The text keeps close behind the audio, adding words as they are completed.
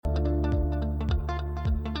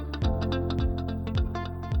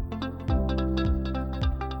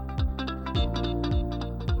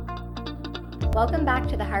Welcome back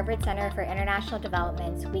to the Harvard Center for International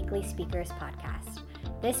Development's Weekly Speakers podcast.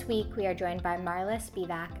 This week, we are joined by Marla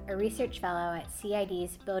Spivak, a research fellow at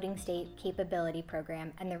CID's Building State Capability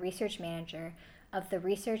Program and the research manager of the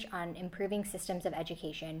Research on Improving Systems of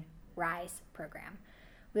Education, RISE program.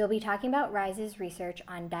 We'll be talking about RISE's research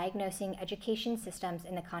on diagnosing education systems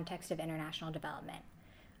in the context of international development.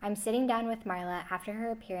 I'm sitting down with Marla after her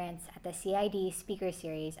appearance at the CID Speaker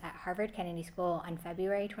Series at Harvard Kennedy School on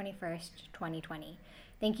February 21st, 2020.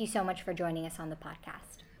 Thank you so much for joining us on the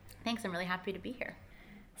podcast. Thanks, I'm really happy to be here.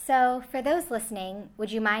 So, for those listening,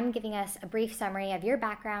 would you mind giving us a brief summary of your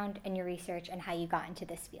background and your research and how you got into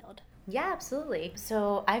this field? Yeah, absolutely.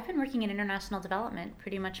 So I've been working in international development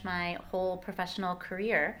pretty much my whole professional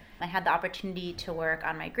career. I had the opportunity to work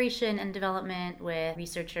on migration and development with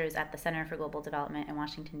researchers at the Center for Global Development in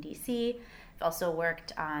Washington, D.C. I've also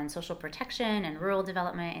worked on social protection and rural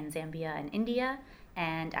development in Zambia and India.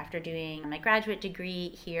 And after doing my graduate degree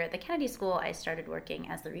here at the Kennedy School, I started working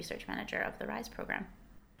as the research manager of the RISE program.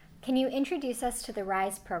 Can you introduce us to the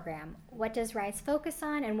RISE program? What does RISE focus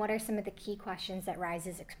on, and what are some of the key questions that RISE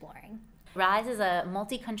is exploring? RISE is a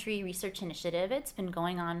multi-country research initiative. It's been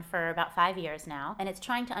going on for about 5 years now, and it's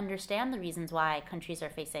trying to understand the reasons why countries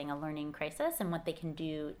are facing a learning crisis and what they can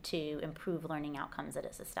do to improve learning outcomes at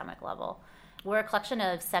a systemic level. We're a collection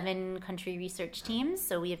of 7 country research teams,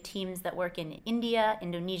 so we have teams that work in India,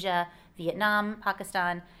 Indonesia, Vietnam,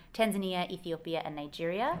 Pakistan, Tanzania, Ethiopia, and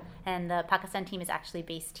Nigeria. And the Pakistan team is actually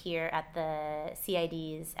based here at the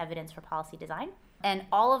CID's Evidence for Policy Design. And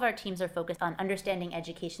all of our teams are focused on understanding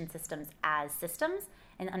education systems as systems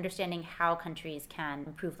and understanding how countries can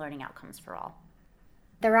improve learning outcomes for all.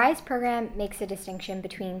 The RISE program makes a distinction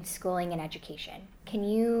between schooling and education. Can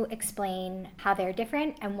you explain how they're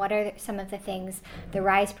different and what are some of the things the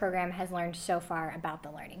RISE program has learned so far about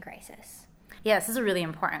the learning crisis? Yeah, this is a really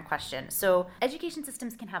important question. So education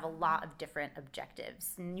systems can have a lot of different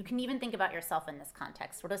objectives. And you can even think about yourself in this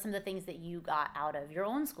context. What are some of the things that you got out of your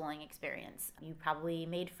own schooling experience? You probably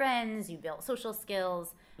made friends, you built social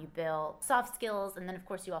skills, you built soft skills, and then of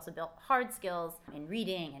course you also built hard skills in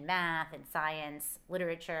reading and math and science,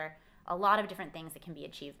 literature. A lot of different things that can be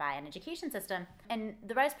achieved by an education system. And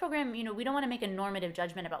the RISE program, we don't want to make a normative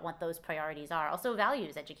judgment about what those priorities are. Also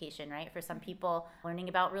values education, right? For some people, learning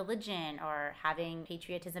about religion or having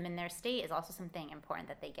patriotism in their state is also something important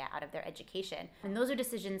that they get out of their education. And those are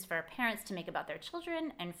decisions for parents to make about their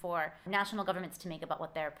children and for national governments to make about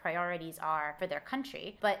what their priorities are for their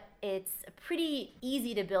country. But it's pretty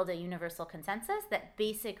easy to build a universal consensus that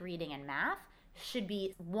basic reading and math should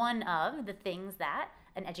be one of the things that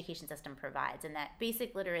an education system provides, and that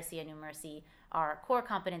basic literacy and numeracy are core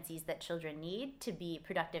competencies that children need to be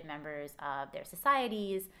productive members of their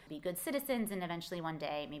societies, be good citizens, and eventually one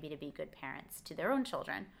day maybe to be good parents to their own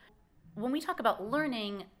children. When we talk about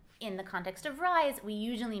learning in the context of RISE, we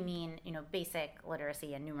usually mean, basic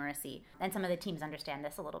literacy and numeracy. And some of the teams understand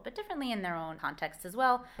this a little bit differently in their own context as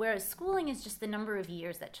well. Whereas schooling is just the number of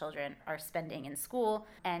years that children are spending in school.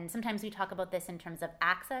 And sometimes we talk about this in terms of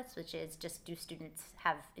access, which is just do students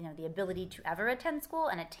have, the ability to ever attend school,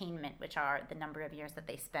 and attainment, which are the number of years that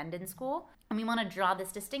they spend in school. And we want to draw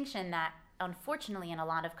this distinction that unfortunately, in a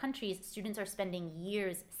lot of countries, students are spending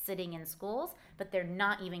years sitting in schools, but they're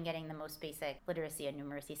not even getting the most basic literacy and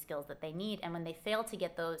numeracy skills that they need. And when they fail to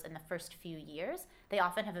get those in the first few years, they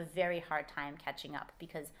often have a very hard time catching up,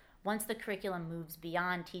 because once the curriculum moves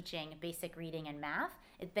beyond teaching basic reading and math,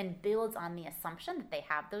 it then builds on the assumption that they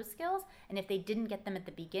have those skills. And if they didn't get them at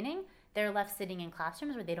the beginning, they're left sitting in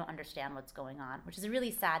classrooms where they don't understand what's going on, which is a really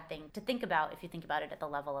sad thing to think about if you think about it at the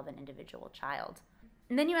level of an individual child.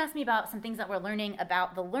 And then you asked me about some things that we're learning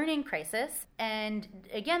about the learning crisis. And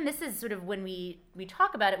again, this is sort of when we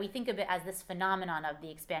talk about it, we think of it as this phenomenon of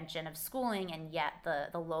the expansion of schooling and yet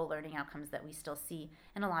the low learning outcomes that we still see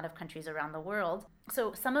in a lot of countries around the world.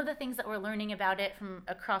 So some of the things that we're learning about it from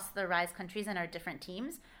across the RISE countries and our different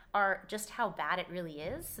teams are just how bad it really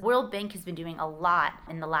is. The World Bank has been doing a lot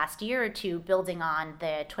in the last year or two, building on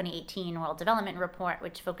the 2018 World Development Report,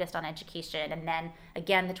 which focused on education, and then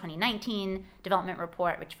again the 2019 Development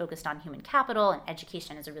Report, which focused on human capital, and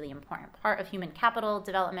education is a really important part of human capital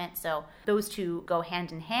development, so those two go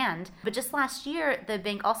hand in hand. But just last year, the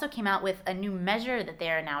bank also came out with a new measure that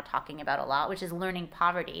they are now talking about a lot, which is learning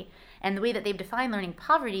poverty. And the way that they've defined learning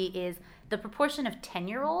poverty is the proportion of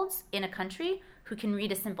 10-year-olds in a country who can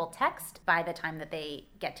read a simple text by the time that they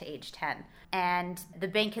get to age 10. And the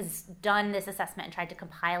bank has done this assessment and tried to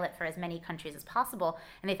compile it for as many countries as possible.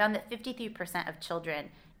 And they found that 53% of children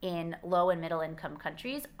in low and middle income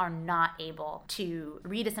countries are not able to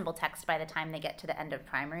read a simple text by the time they get to the end of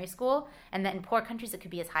primary school. And that in poor countries, it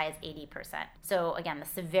could be as high as 80%. So again, the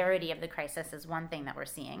severity of the crisis is one thing that we're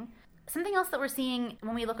seeing. Something else that we're seeing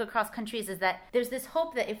when we look across countries is that there's this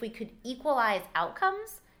hope that if we could equalize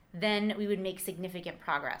outcomes, then we would make significant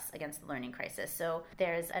progress against the learning crisis. So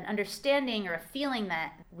there's an understanding or a feeling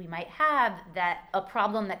that we might have that a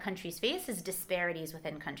problem that countries face is disparities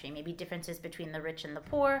within country, maybe differences between the rich and the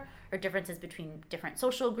poor, or differences between different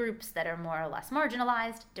social groups that are more or less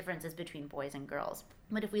marginalized, differences between boys and girls.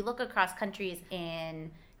 But if we look across countries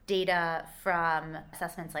in data from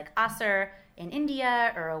assessments like ASER in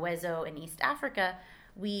India or OWESO in East Africa,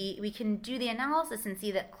 we can do the analysis and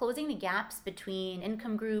see that closing the gaps between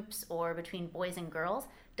income groups or between boys and girls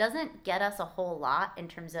doesn't get us a whole lot in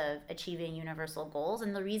terms of achieving universal goals.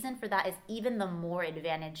 And the reason for that is even the more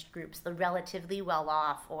advantaged groups, the relatively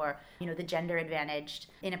well-off or, the gender advantaged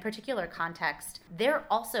in a particular context, they're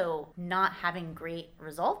also not having great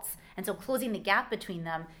results. And so closing the gap between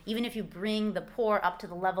them, even if you bring the poor up to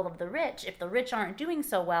the level of the rich, if the rich aren't doing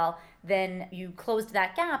so well, then you closed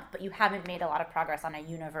that gap, but you haven't made a lot of progress on a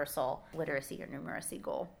universal literacy or numeracy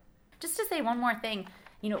goal. Just to say one more thing,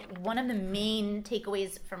 one of the main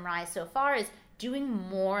takeaways from RISE so far is doing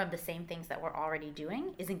more of the same things that we're already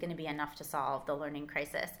doing isn't going to be enough to solve the learning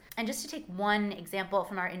crisis. And just to take one example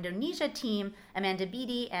from our Indonesia team, Amanda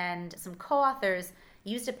Beatty and some co-authors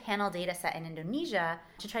used a panel data set in Indonesia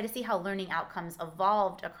to try to see how learning outcomes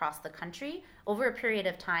evolved across the country over a period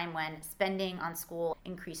of time when spending on school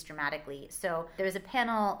increased dramatically. So there was a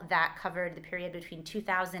panel that covered the period between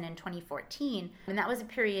 2000 and 2014, and that was a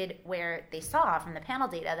period where they saw from the panel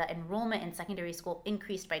data that enrollment in secondary school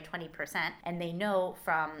increased by 20%, and they know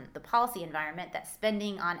from the policy environment that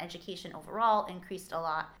spending on education overall increased a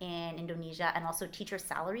lot in Indonesia, and also teacher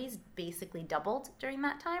salaries basically doubled during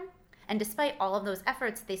that time. And despite all of those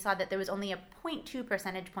efforts, they saw that there was only a 0.2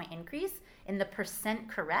 percentage point increase in the percent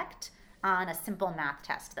correct on a simple math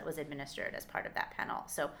test that was administered as part of that panel.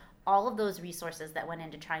 So all of those resources that went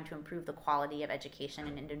into trying to improve the quality of education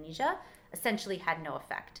in Indonesia essentially had no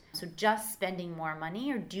effect. So just spending more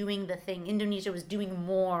money or doing the thing Indonesia was doing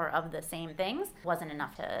more of the same things wasn't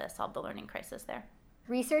enough to solve the learning crisis there.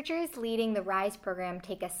 Researchers leading the RISE program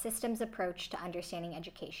take a systems approach to understanding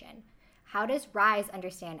education. How does RISE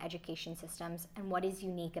understand education systems, and what is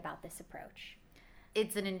unique about this approach?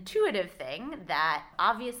 It's an intuitive thing that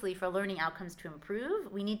obviously for learning outcomes to improve,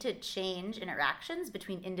 we need to change interactions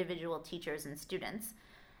between individual teachers and students.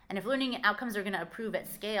 And if learning outcomes are going to improve at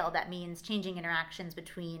scale, that means changing interactions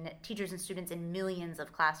between teachers and students in millions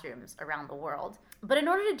of classrooms around the world. But in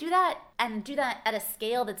order to do that, and do that at a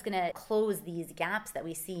scale that's going to close these gaps that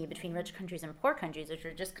we see between rich countries and poor countries, which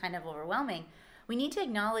are just kind of overwhelming, we need to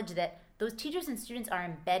acknowledge that those teachers and students are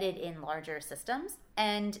embedded in larger systems,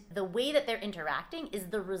 and the way that they're interacting is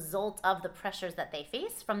the result of the pressures that they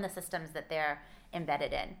face from the systems that they're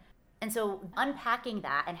embedded in. And so unpacking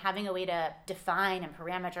that and having a way to define and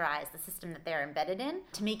parameterize the system that they're embedded in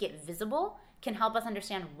to make it visible can help us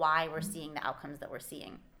understand why we're seeing the outcomes that we're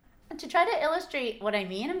seeing. And to try to illustrate what I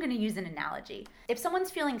mean, I'm going to use an analogy. If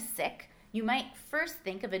someone's feeling sick, you might first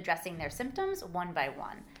think of addressing their symptoms one by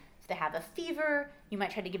one. If they have a fever, you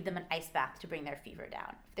might try to give them an ice bath to bring their fever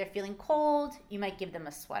down. If they're feeling cold, you might give them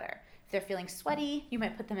a sweater. If they're feeling sweaty, you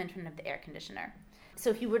might put them in front of the air conditioner.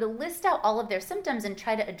 So if you were to list out all of their symptoms and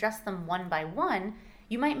try to address them one by one,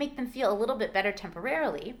 you might make them feel a little bit better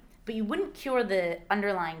temporarily, but you wouldn't cure the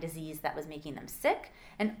underlying disease that was making them sick.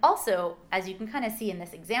 And also, as you can kind of see in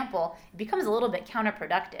this example, it becomes a little bit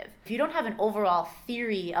counterproductive. If you don't have an overall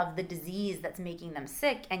theory of the disease that's making them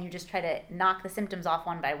sick and you just try to knock the symptoms off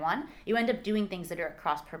one by one, you end up doing things that are at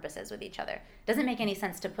cross purposes with each other. It doesn't make any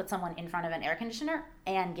sense to put someone in front of an air conditioner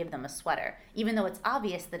and give them a sweater, even though it's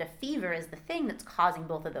obvious that a fever is the thing that's causing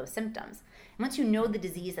both of those symptoms. And once you know the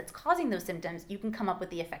disease that's causing those symptoms, you can come up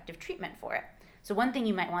with the effective treatment for it. So one thing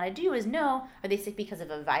you might want to do is know, are they sick because of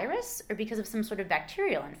a virus or because of some sort of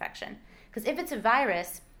bacterial infection? Because if it's a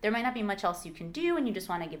virus, there might not be much else you can do, and you just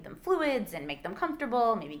want to give them fluids and make them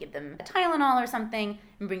comfortable, maybe give them a Tylenol or something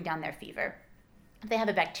and bring down their fever. If they have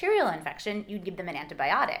a bacterial infection, you'd give them an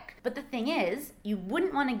antibiotic. But the thing is, you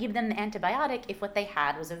wouldn't want to give them the antibiotic if what they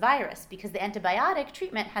had was a virus, because the antibiotic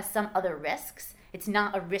treatment has some other risks. It's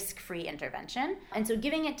not a risk-free intervention. And so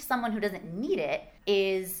giving it to someone who doesn't need it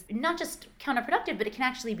is not just counterproductive, but it can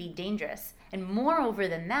actually be dangerous. And moreover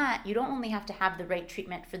than that, you don't only have to have the right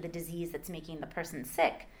treatment for the disease that's making the person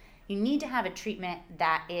sick. You need to have a treatment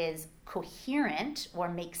that is coherent or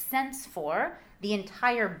makes sense for the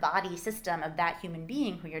entire body system of that human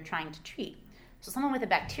being who you're trying to treat. So someone with a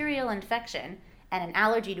bacterial infection and an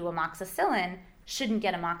allergy to amoxicillin shouldn't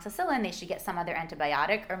get amoxicillin, they should get some other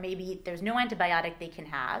antibiotic, or maybe there's no antibiotic they can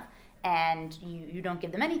have, and you don't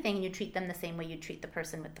give them anything, and you treat them the same way you treat the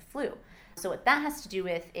person with the flu. So what that has to do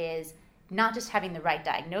with is not just having the right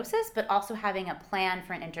diagnosis, but also having a plan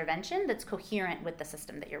for an intervention that's coherent with the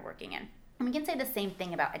system that you're working in. And we can say the same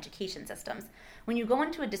thing about education systems. When you go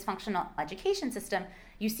into a dysfunctional education system,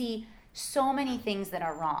 you see so many things that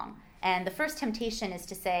are wrong. And the first temptation is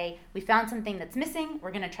to say, we found something that's missing,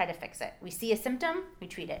 we're going to try to fix it. We see a symptom, we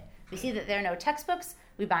treat it. We see that there are no textbooks,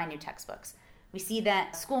 we buy new textbooks. We see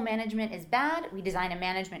that school management is bad, we design a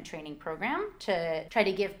management training program to try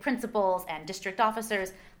to give principals and district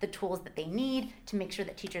officers the tools that they need to make sure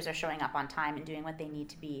that teachers are showing up on time and doing what they need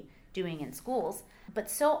to be doing in schools. But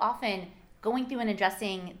so often, going through and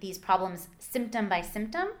addressing these problems symptom by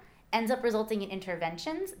symptom ends up resulting in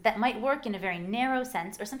interventions that might work in a very narrow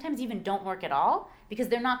sense, or sometimes even don't work at all, because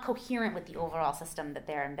they're not coherent with the overall system that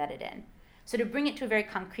they're embedded in. So to bring it to a very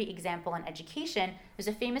concrete example in education, there's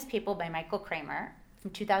a famous paper by Michael Kramer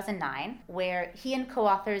from 2009, where he and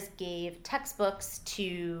co-authors gave textbooks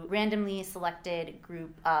to randomly selected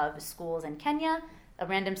group of schools in Kenya. A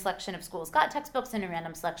random selection of schools got textbooks, and a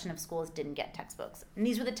random selection of schools didn't get textbooks. And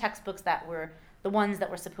these were the textbooks that were the ones that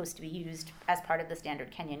were supposed to be used as part of the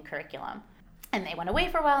standard Kenyan curriculum. And they went away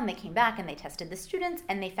for a while, and they came back, and they tested the students,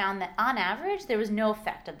 and they found that on average, there was no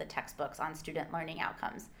effect of the textbooks on student learning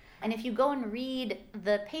outcomes. And if you go and read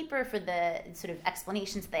the paper for the sort of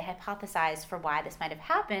explanations they hypothesized for why this might have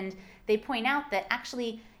happened, they point out that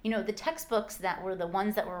actually, the textbooks that were the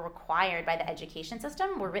ones that were required by the education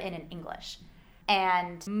system were written in English.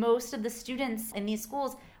 And most of the students in these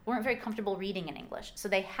schools weren't very comfortable reading in English. So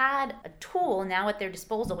they had a tool now at their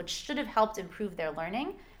disposal which should have helped improve their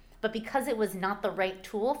learning, but because it was not the right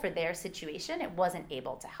tool for their situation, it wasn't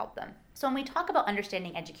able to help them. So when we talk about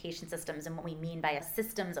understanding education systems and what we mean by a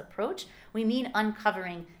systems approach, we mean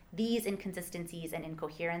uncovering these inconsistencies and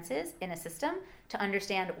incoherences in a system to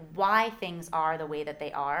understand why things are the way that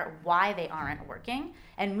they are, why they aren't working,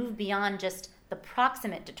 and move beyond just the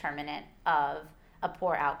proximate determinant of a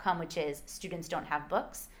poor outcome, which is students don't have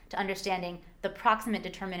books, to understanding the proximate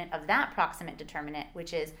determinant of that proximate determinant,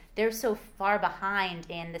 which is they're so far behind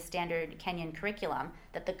in the standard Kenyan curriculum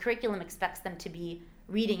that the curriculum expects them to be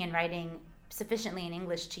reading and writing sufficiently in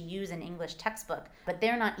English to use an English textbook, but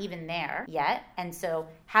they're not even there yet. And so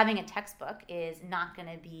having a textbook is not going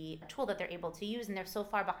to be a tool that they're able to use, and they're so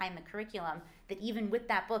far behind the curriculum that even with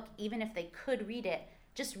that book, even if they could read it,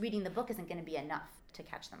 just reading the book isn't going to be enough to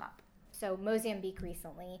catch them up. So Mozambique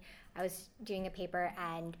recently, I was doing a paper,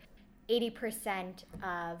 and 80%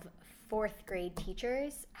 of fourth grade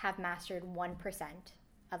teachers have mastered 1%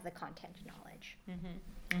 of the content knowledge.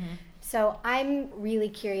 Mm-hmm. Mm-hmm. So I'm really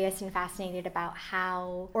curious and fascinated about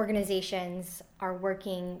how organizations are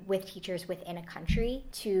working with teachers within a country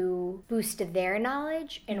to boost their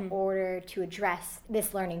knowledge in order to address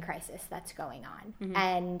this learning crisis that's going on,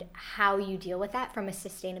 and how you deal with that from a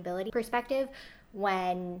sustainability perspective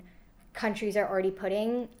when countries are already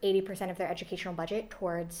putting 80% of their educational budget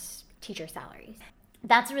towards teacher salaries.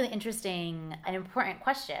 That's a really interesting and important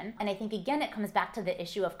question. And I think, again, it comes back to the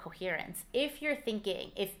issue of coherence. If you're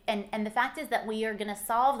thinking, and the fact is that we are going to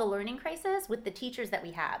solve the learning crisis with the teachers that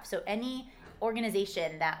we have. So any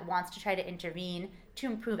organization that wants to try to intervene to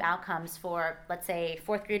improve outcomes for, let's say,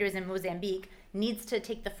 fourth graders in Mozambique needs to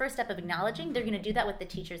take the first step of acknowledging they're going to do that with the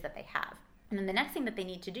teachers that they have. And then the next thing that they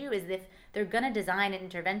need to do is, if they're going to design an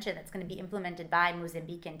intervention that's going to be implemented by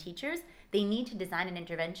Mozambican teachers, they need to design an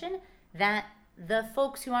intervention that the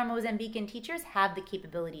folks who are Mozambican teachers have the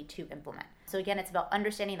capability to implement. So again, it's about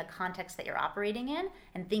understanding the context that you're operating in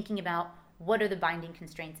and thinking about what are the binding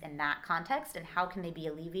constraints in that context and how can they be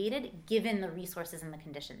alleviated given the resources and the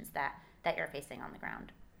conditions that you're facing on the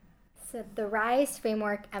ground. So the RISE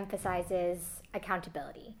framework emphasizes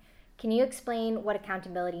accountability. Can you explain what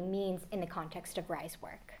accountability means in the context of RISE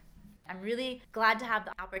work? I'm really glad to have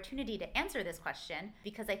the opportunity to answer this question,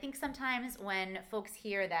 because I think sometimes when folks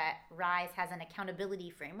hear that RISE has an accountability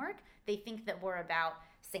framework, they think that we're about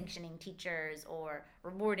sanctioning teachers or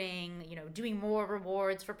rewarding, doing more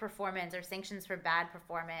rewards for performance or sanctions for bad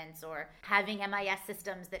performance, or having MIS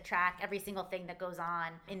systems that track every single thing that goes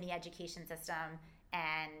on in the education system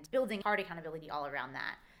and building hard accountability all around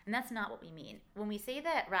that. And that's not what we mean. When we say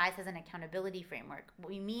that RISE has an accountability framework, what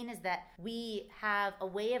we mean is that we have a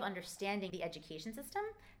way of understanding the education system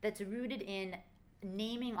that's rooted in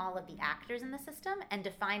naming all of the actors in the system and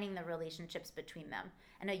defining the relationships between them.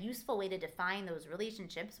 And a useful way to define those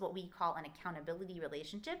relationships, what we call an accountability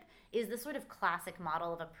relationship, is the sort of classic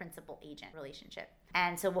model of a principal-agent relationship.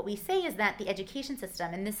 And so what we say is that the education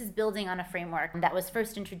system, and this is building on a framework that was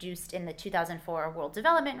first introduced in the 2004 World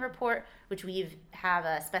Development Report, which we have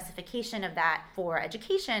a specification of that for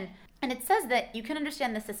education. And it says that you can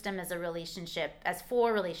understand the system as a relationship, as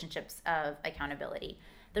four relationships of accountability.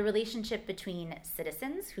 The relationship between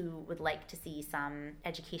citizens who would like to see some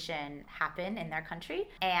education happen in their country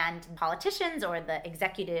and politicians or the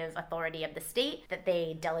executive authority of the state that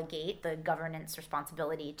they delegate the governance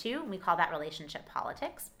responsibility to. We call that relationship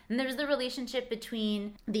politics. And there's the relationship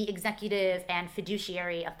between the executive and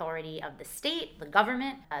fiduciary authority of the state, the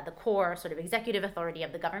government, the core sort of executive authority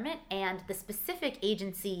of the government, and the specific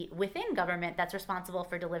agency within government that's responsible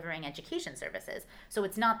for delivering education services. So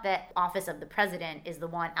it's not that office of the president is the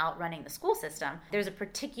one out running the school system. There's a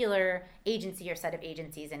particular agency or set of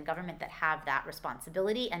agencies in government that have that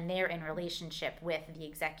responsibility, and they're in relationship with the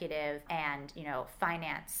executive and,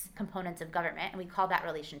 finance components of government, and we call that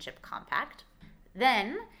relationship compact.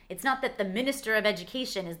 Then, it's not that the Minister of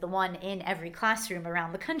Education is the one in every classroom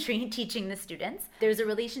around the country teaching the students. There's a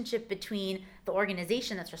relationship between the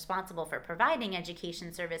organization that's responsible for providing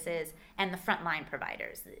education services and the frontline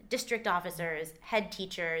providers, the district officers, head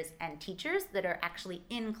teachers, and teachers that are actually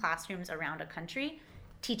in classrooms around a country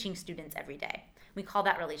teaching students every day. We call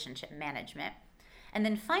that relationship management. And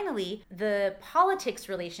then finally, the politics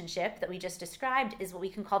relationship that we just described is what we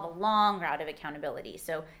can call the long route of accountability.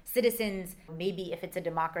 So citizens, maybe if it's a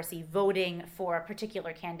democracy, voting for a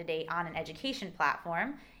particular candidate on an education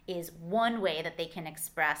platform is one way that they can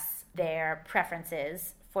express their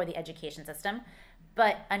preferences for the education system.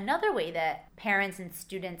 But another way that parents and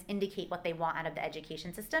students indicate what they want out of the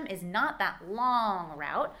education system is not that long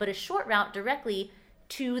route, but a short route directly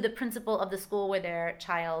to the principal of the school where their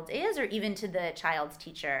child is, or even to the child's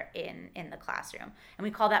teacher in the classroom. And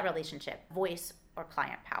we call that relationship voice or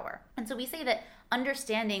client power. And so we say that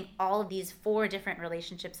understanding all of these four different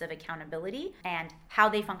relationships of accountability and how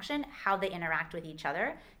they function, how they interact with each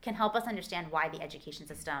other, can help us understand why the education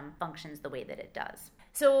system functions the way that it does.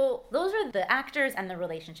 So those are the actors and the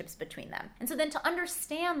relationships between them. And so then to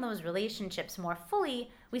understand those relationships more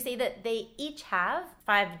fully, we say that they each have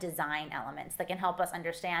 5 design elements that can help us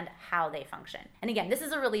understand how they function. And again, this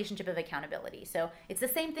is a relationship of accountability. So it's the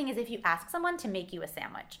same thing as if you ask someone to make you a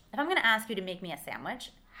sandwich. If I'm going to ask you to make me a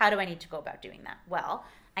sandwich, how do I need to go about doing that? Well,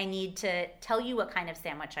 I need to tell you what kind of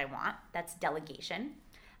sandwich I want. That's delegation.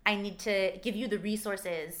 I need to give you the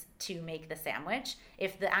resources to make the sandwich.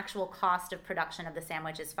 If the actual cost of production of the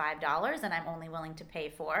sandwich is $5 and I'm only willing to pay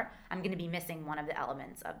 $4, I'm going to be missing one of the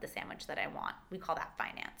elements of the sandwich that I want. We call that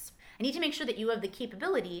finance. I need to make sure that you have the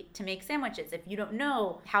capability to make sandwiches. If you don't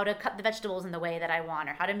know how to cut the vegetables in the way that I want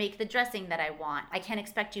or how to make the dressing that I want, I can't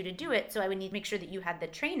expect you to do it. So I would need to make sure that you had the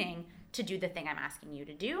training to do the thing I'm asking you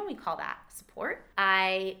to do. We call that support.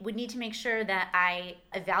 I would need to make sure that I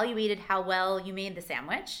evaluated how well you made the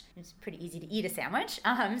sandwich. It's pretty easy to eat a sandwich.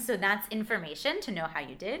 So that's information to know how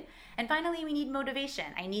you did. And finally, we need motivation.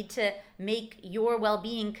 I need to make your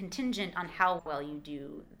well-being contingent on how well you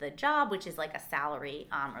do the job, which is like a salary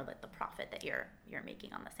or like the profit that you're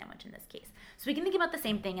making on the sandwich in this case. So we can think about the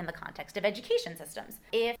same thing in the context of education systems.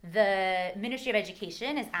 If the Ministry of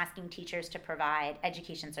Education is asking teachers to provide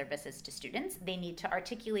education services to students, they need to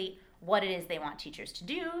articulate what it is they want teachers to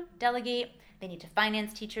do, delegate. They need to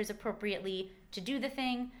finance teachers appropriately to do the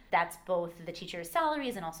thing. That's both the teachers'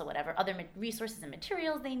 salaries and also whatever other resources and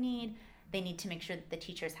materials they need. They need to make sure that the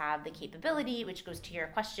teachers have the capability, which goes to your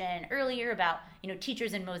question earlier about,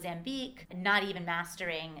 teachers in Mozambique not even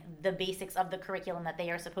mastering the basics of the curriculum that they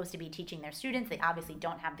are supposed to be teaching their students. They obviously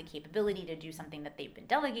don't have the capability to do something that they've been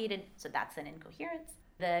delegated, so that's an incoherence.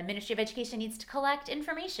 The Ministry of Education needs to collect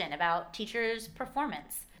information about teachers'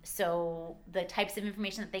 performance. So the types of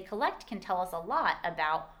information that they collect can tell us a lot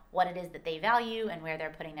about what it is that they value and where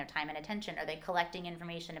they're putting their time and attention. Are they collecting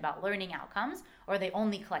information about learning outcomes, or are they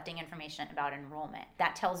only collecting information about enrollment?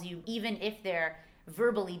 That tells you, even if they're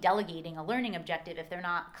verbally delegating a learning objective, if they're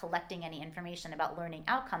not collecting any information about learning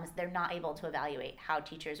outcomes, they're not able to evaluate how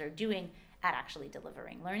teachers are doing at actually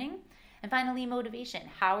delivering learning. And finally, motivation.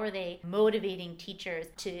 How are they motivating teachers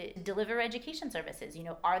to deliver education services?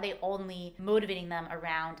 Are they only motivating them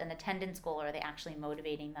around an attendance goal, or are they actually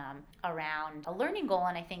motivating them around a learning goal?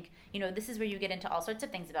 And I think, this is where you get into all sorts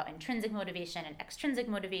of things about intrinsic motivation and extrinsic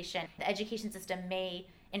motivation. The education system may,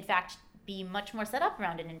 in fact, be much more set up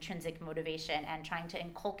around an intrinsic motivation and trying to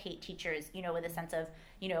inculcate teachers, with a sense of,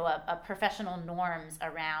 a professional norms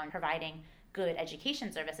around providing good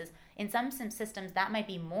education services. In some systems, that might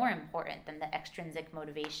be more important than the extrinsic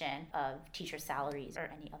motivation of teacher salaries or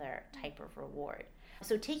any other type of reward.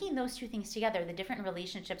 So taking those two things together, the different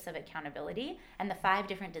relationships of accountability and the 5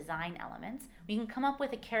 different design elements, we can come up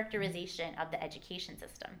with a characterization of the education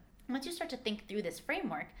system. Once you start to think through this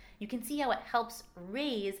framework, you can see how it helps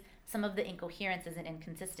raise some of the incoherences and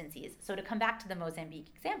inconsistencies. So to come back to the Mozambique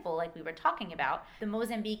example, like we were talking about, the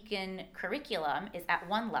Mozambican curriculum is at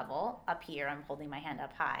one level, up here, I'm holding my hand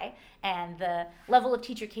up high, and the level of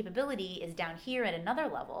teacher capability is down here at another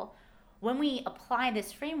level. When we apply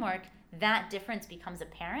this framework, that difference becomes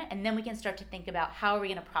apparent, and then we can start to think about how are we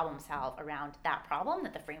going to problem solve around that problem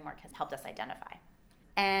that the framework has helped us identify.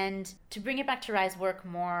 And to bring it back to RISE work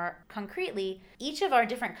more concretely, each of our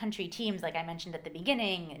different country teams, like I mentioned at the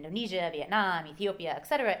beginning, Indonesia, Vietnam, Ethiopia,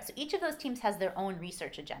 etc., so each of those teams has their own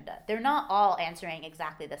research agenda. They're not all answering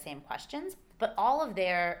exactly the same questions, but all of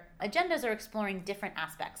their agendas are exploring different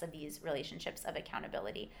aspects of these relationships of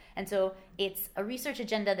accountability. And so it's a research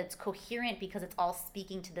agenda that's coherent because it's all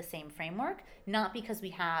speaking to the same framework, not because we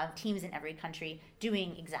have teams in every country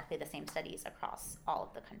doing exactly the same studies across all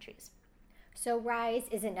of the countries. So RISE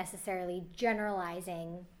isn't necessarily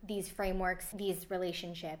generalizing these frameworks, these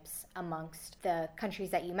relationships amongst the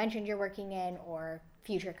countries that you mentioned you're working in or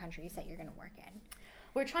future countries that you're going to work in.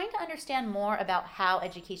 We're trying to understand more about how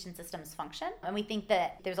education systems function, and we think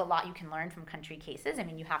that there's a lot you can learn from country cases. I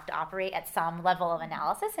mean, you have to operate at some level of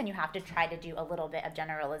analysis, and you have to try to do a little bit of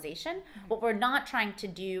generalization. Mm-hmm. What we're not trying to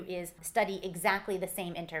do is study exactly the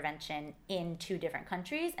same intervention in 2 different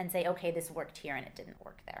countries and say, okay, this worked here and it didn't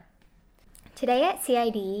work there. Today at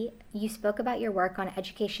CID, you spoke about your work on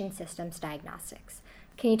education systems diagnostics.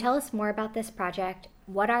 Can you tell us more about this project?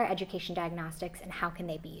 What are education diagnostics and how can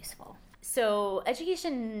they be useful? So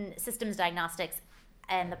education systems diagnostics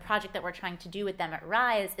and the project that we're trying to do with them at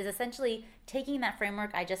RISE is essentially taking that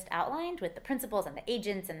framework I just outlined with the principles and the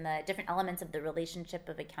agents and the different elements of the relationship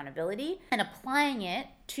of accountability and applying it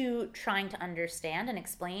to trying to understand and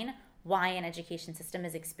explain why an education system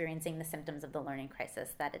is experiencing the symptoms of the learning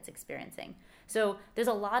crisis that it's experiencing. So there's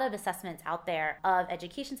a lot of assessments out there of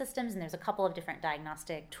education systems, and there's a couple of different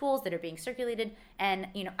diagnostic tools that are being circulated. And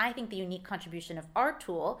I think the unique contribution of our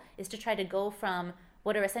tool is to try to go from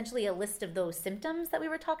what are essentially a list of those symptoms that we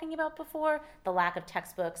were talking about before, the lack of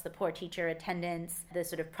textbooks, the poor teacher attendance, the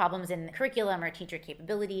sort of problems in the curriculum or teacher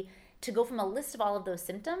capability, to go from a list of all of those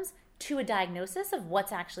symptoms to a diagnosis of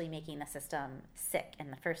what's actually making the system sick in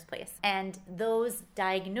the first place. And those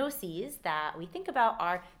diagnoses that we think about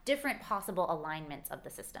are different possible alignments of the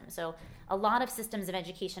system. So a lot of systems of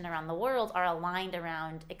education around the world are aligned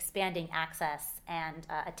around expanding access and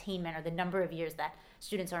attainment, or the number of years that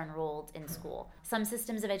students are enrolled in school. Some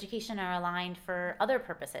systems of education are aligned for other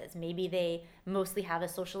purposes. Maybe they mostly have a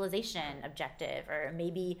socialization objective, or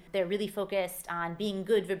maybe they're really focused on being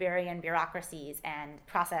good Weberian bureaucracies and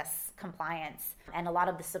process compliance. And a lot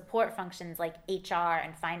of the support functions like HR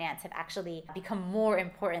and finance have actually become more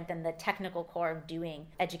important than the technical core of doing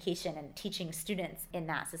education and teaching students in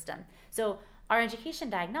that system. So our education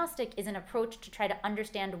diagnostic is an approach to try to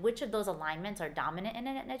understand which of those alignments are dominant in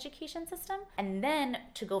an education system, and then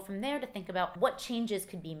to go from there to think about what changes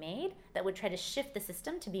could be made that would try to shift the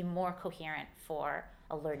system to be more coherent for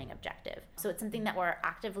a learning objective. So it's something that we're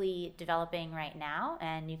actively developing right now,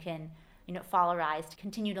 and you can follow RISE to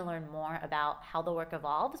continue to learn more about how the work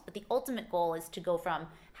evolves. But the ultimate goal is to go from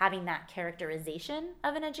having that characterization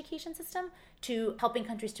of an education system to helping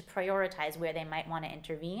countries to prioritize where they might want to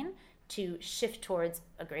intervene to shift towards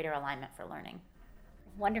a greater alignment for learning.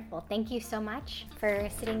 Wonderful. Thank you so much for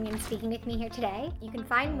sitting and speaking with me here today. You can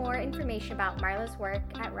find more information about Marla's work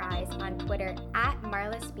at RISE on Twitter at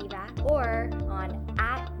Marla Spivak or on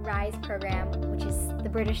 @RISE Program, which is the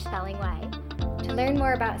British spelling way. To learn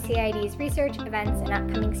more about CID's research, events, and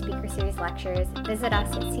upcoming speaker series lectures, visit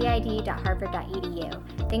us at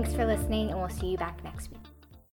cid.harvard.edu. Thanks for listening, and we'll see you back next week.